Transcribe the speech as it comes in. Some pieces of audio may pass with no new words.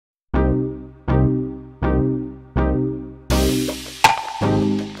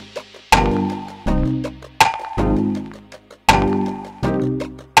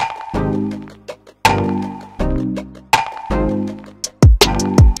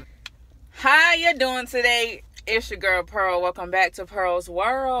you doing today? It's your girl Pearl. Welcome back to Pearl's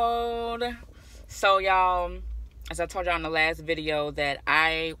World. So y'all, as I told y'all in the last video, that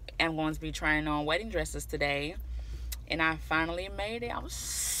I am going to be trying on wedding dresses today, and I finally made it. I was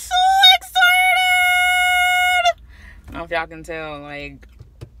so excited. I don't know if y'all can tell, like,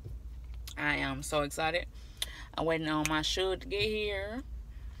 I am so excited. I'm waiting on my shoe to get here.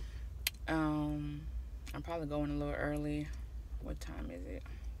 I'm probably going a little early. What time is it?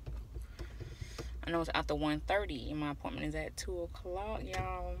 I know it's after 1:30 and my appointment is at 2 o'clock,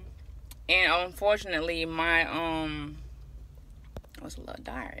 y'all. And unfortunately, my was a little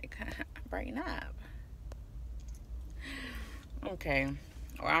dark. Brighten up. Okay.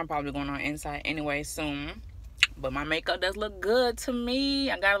 Well, I'm probably going on inside anyway soon. But my makeup does look good to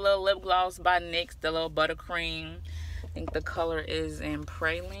me. I got a little lip gloss by NYX, the little buttercream. I think the color is in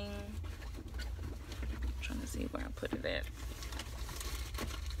Praline. I'm trying to see where I put it at.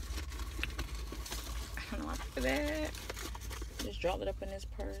 I don't know where I put that. Just dropped it up in this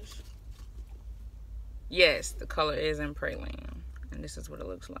purse. Yes, the color is in Praline. And this is what it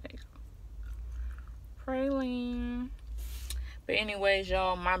looks like. Praline. But anyways,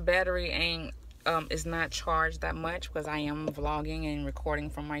 y'all, my battery ain't is not charged that much because I am vlogging and recording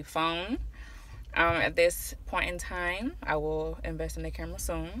from my phone. At this point in time, I will invest in the camera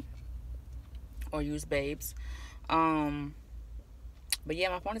soon or use Babes. But yeah,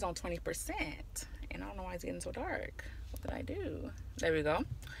 my phone is on 20%, and I don't know why it's getting so dark. What did I do? There we go.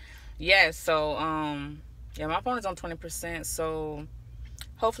 Yeah, so yeah, my phone is on 20%, so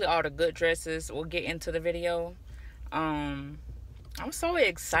hopefully all the good dresses will get into the video. I'm so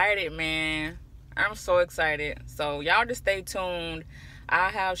excited, man. I'm so excited. So y'all just stay tuned. I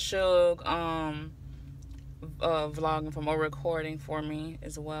have Shug vlogging from or recording for me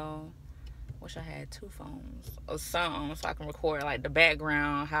as well. Wish I had two phones or something so I can record like the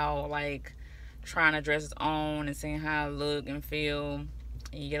background, how like trying to dress on and seeing how I look and feel.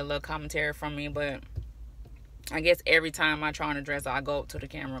 And you get a little commentary from me, but I guess every time I try on a dress, I go up to the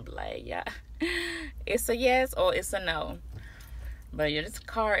camera and be like, yeah, it's a yes or it's a no. But yeah, this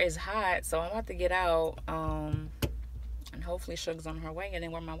car is hot, so I'm about to get out. And hopefully Sugar's on her way. I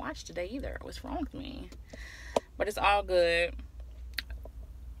didn't wear my watch today either. What's wrong with me? But it's all good.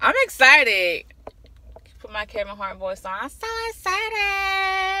 I'm excited. Put my Kevin Hart voice on. I'm so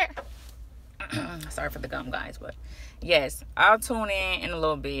excited. Sorry for the gum, guys, but yes, I'll tune in a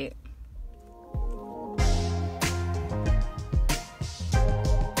little bit.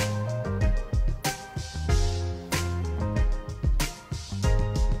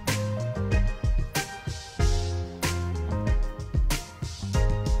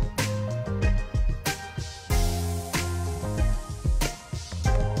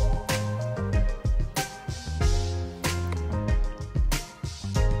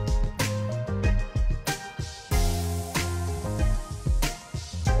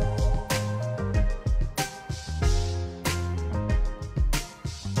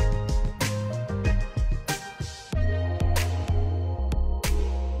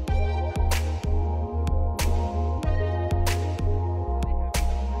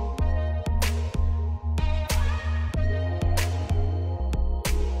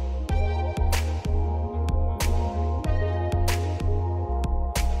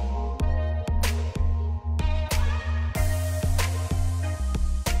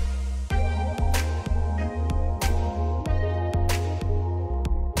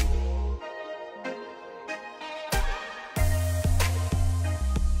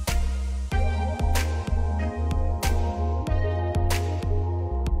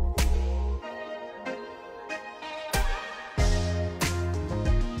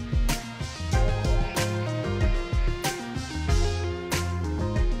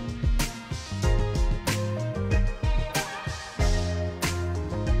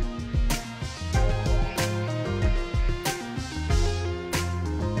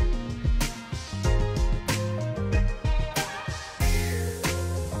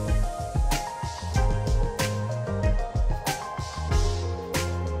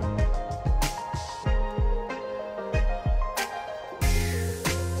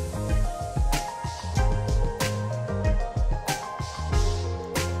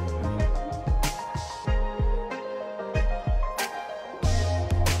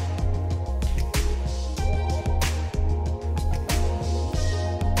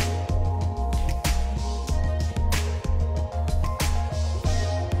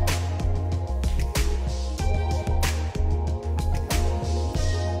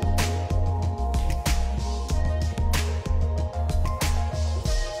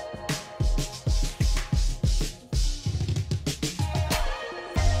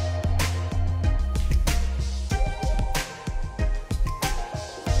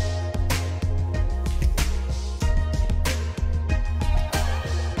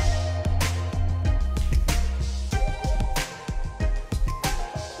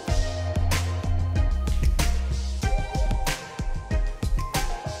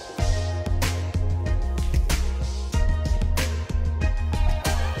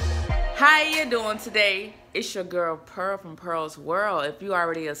 you doing today? It's your girl Pearl from Pearl's World. If you are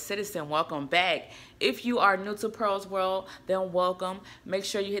already a citizen, welcome back. If you are new to Pearl's World, then welcome. Make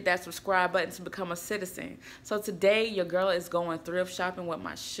sure you hit that subscribe button to become a citizen. So today, your girl is going thrift shopping with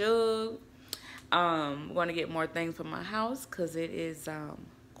my Suge. I'm going to get more things for my house because it is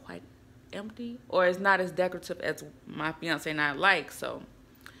quite empty, or it's not as decorative as my fiance and I like. So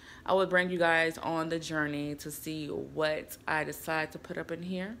I will bring you guys on the journey to see what I decide to put up in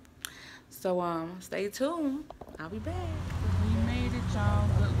here. So stay tuned. I'll be back. We made it, y'all.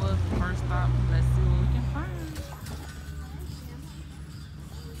 What was the first stop? Let's see what we can find.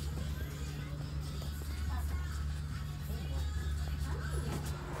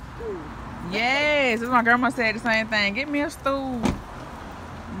 Yes, my grandma said the same thing. Get me a stool.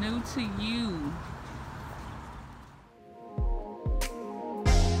 New to you.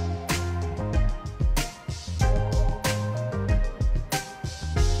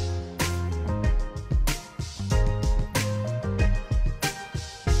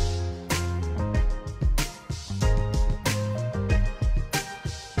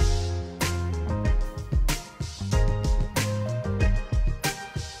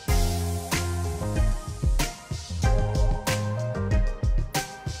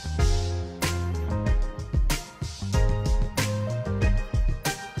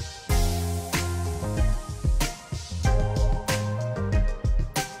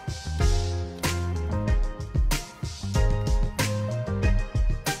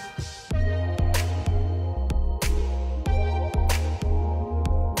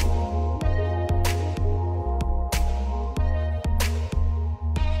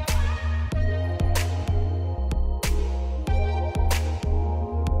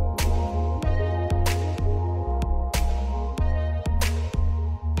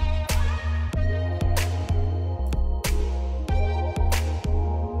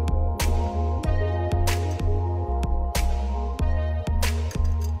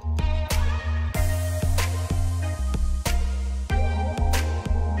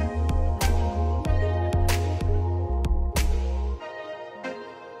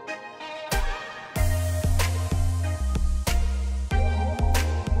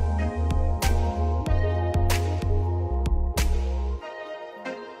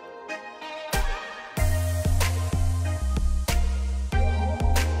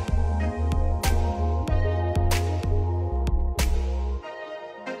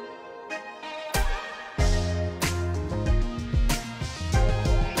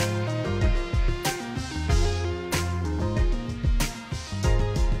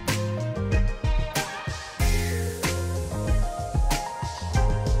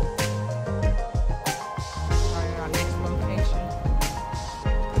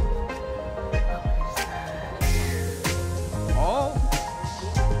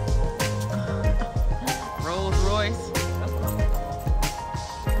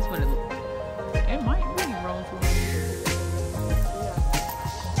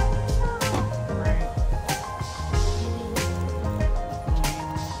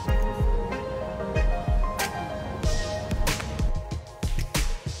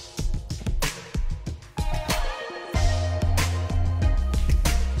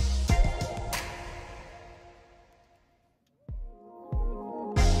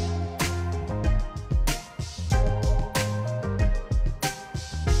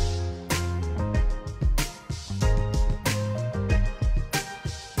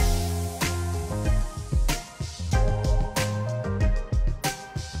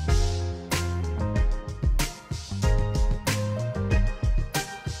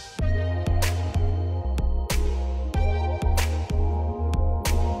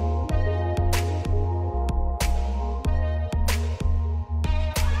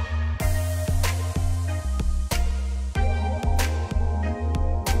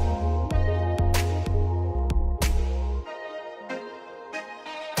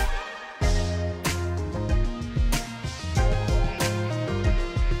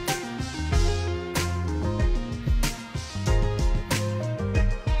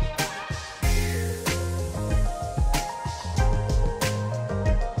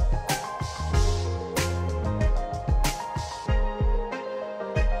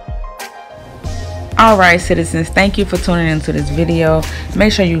 Alright citizens, thank you for tuning into this video.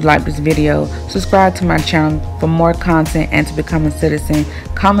 Make sure you like this video, subscribe to my channel for more content, and to become a citizen.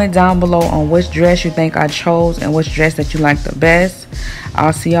 Comment down below on which dress you think I chose and which dress that you like the best.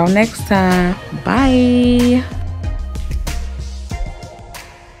 I'll see y'all next time. Bye.